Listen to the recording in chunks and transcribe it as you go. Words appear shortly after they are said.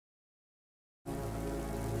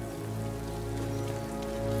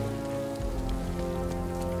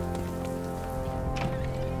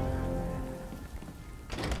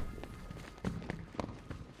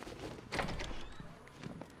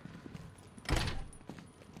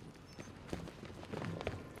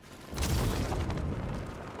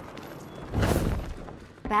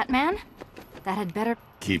Batman? That had better...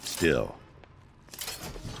 Keep still.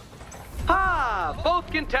 Ah, both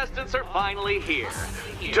contestants are finally here.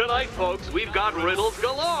 Tonight, folks, we've got riddles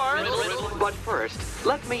galore. But first,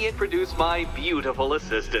 let me introduce my beautiful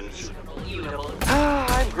assistants.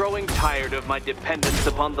 I'm growing tired of my dependence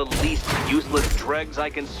upon the least useless dregs I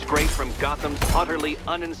can scrape from Gotham's utterly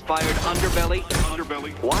uninspired underbelly.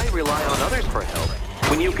 Why rely on others for help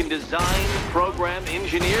when you can design, program,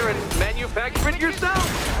 engineer, and manufacture it yourself?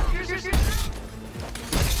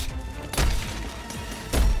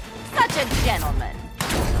 Such a gentleman.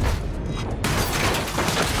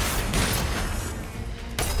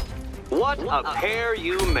 What a pair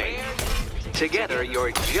you make. Together,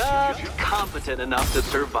 you're just competent enough to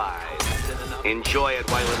survive. Enjoy it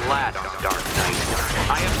while it lasts, Dark Knight.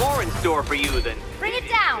 I have more in store for you than... Bring it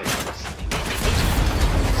down!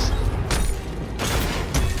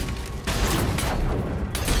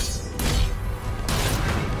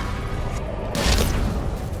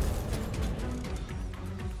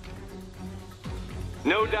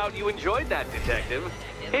 No doubt you enjoyed that, Detective.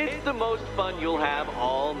 It's the most fun you'll have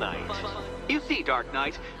all night. You see, Dark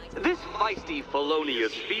Knight, this feisty,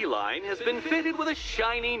 felonious feline has been fitted with a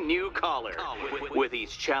shiny new collar. With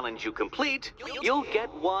each challenge you complete, you'll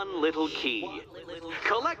get one little key.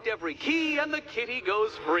 Collect every key and the kitty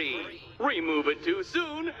goes free. Remove it too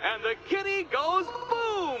soon and the kitty goes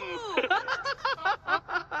boom!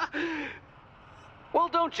 Well,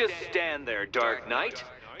 don't just stand there, Dark Knight.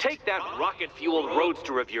 Take that rocket-fueled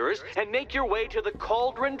roadster of yours and make your way to the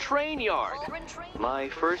Cauldron Train Yard. My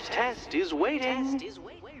first test is waiting.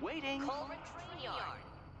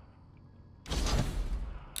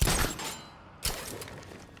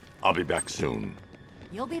 I'll be back soon.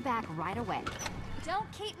 You'll be back right away.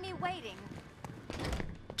 Don't keep me waiting.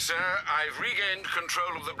 Sir, I've regained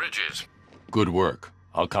control of the bridges. Good work.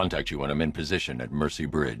 I'll contact you when I'm in position at Mercy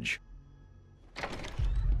Bridge.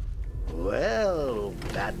 Well,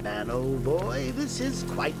 Batman, old boy, this is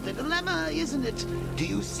quite the dilemma, isn't it? Do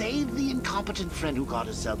you save the incompetent friend who got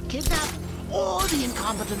herself kidnapped, or the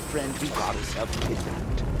incompetent friend who got herself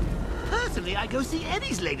kidnapped? Personally, I'd go see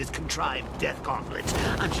Eddie's latest contrived death gauntlet.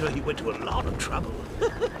 I'm sure he went to a lot of trouble.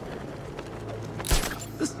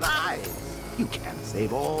 Besides, you can't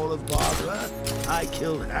save all of Barbara. I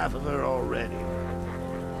killed half of her already.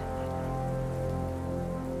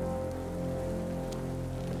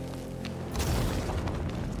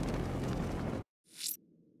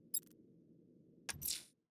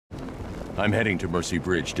 I'm heading to Mercy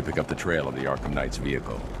Bridge to pick up the trail of the Arkham Knight's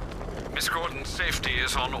vehicle. Miss Gordon's safety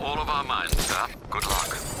is on all of our minds, sir. Good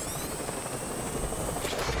luck.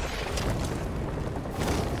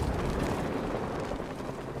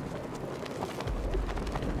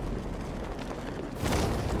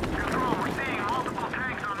 Control, we're seeing multiple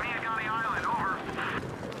tanks on Miyagani Island. Over.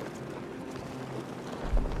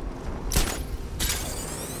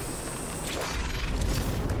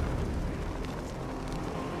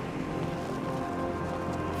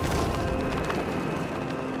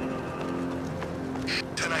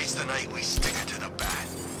 Tonight's the night we stick it to the bat.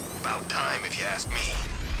 About time, if you ask me.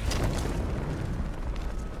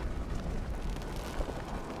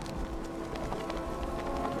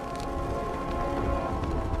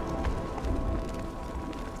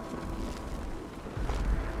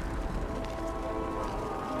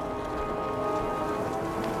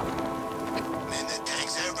 Man, there are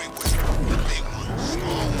tanks everywhere. Big ones,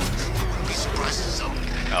 small ones. Wouldn't be surprised if some...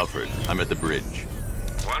 Alfred, I'm at the bridge.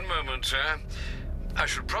 One moment, sir. I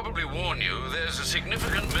should probably warn you, there's a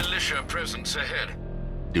significant militia presence ahead.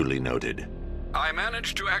 Duly noted. I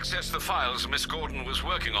managed to access the files Miss Gordon was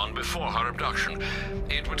working on before her abduction.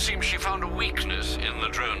 It would seem she found a weakness in the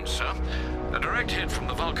drones, sir. A direct hit from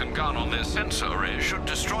the Vulcan gun on their sensor array should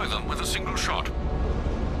destroy them with a single shot.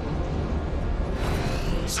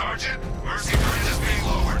 Sergeant, Mercy Bridge is being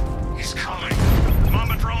lowered. He's coming.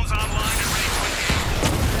 Mamba drones online and ready to engage.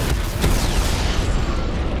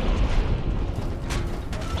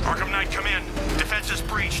 Arkham Knight, come in. Defense is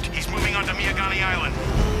breached. He's moving onto Miyagani Island.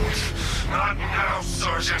 Not now,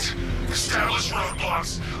 Sergeant. Establish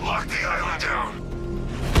roadblocks. Lock the island down.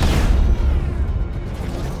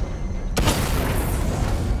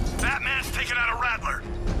 Batman's taking out a Rattler.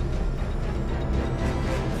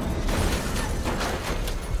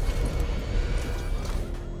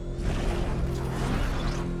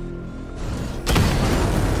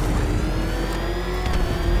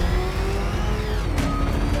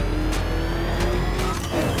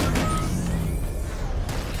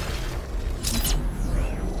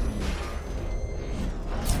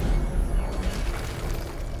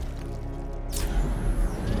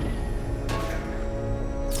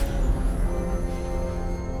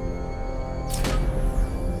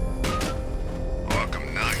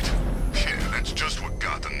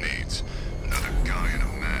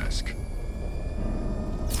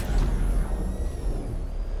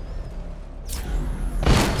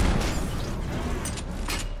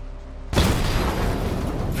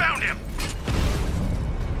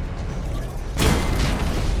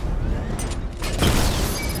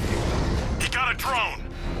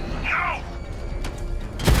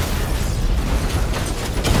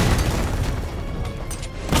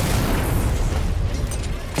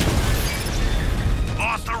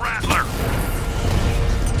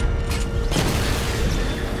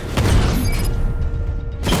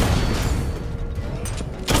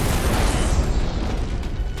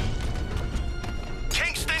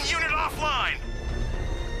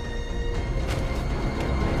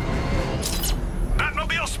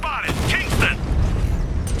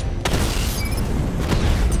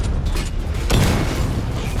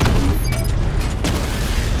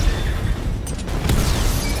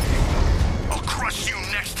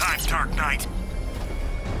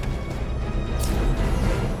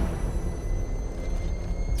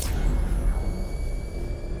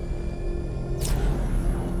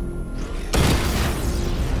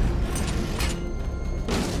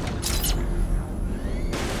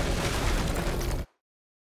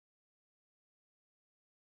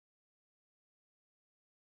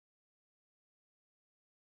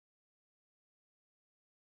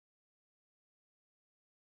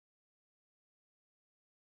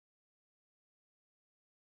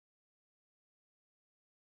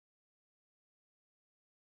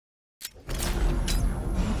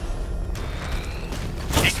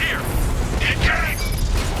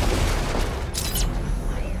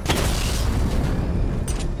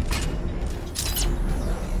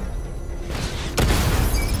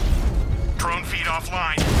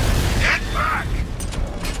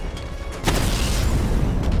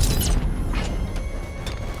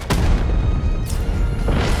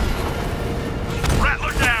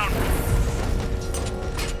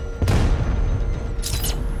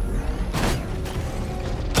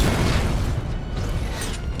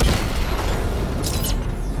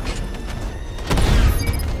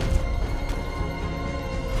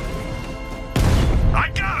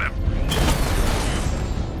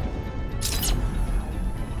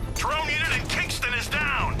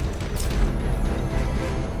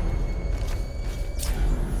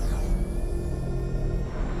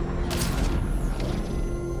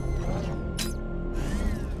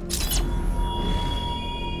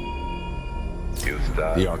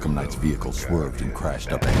 The Arkham Knight's vehicle swerved and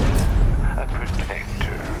crashed up ahead.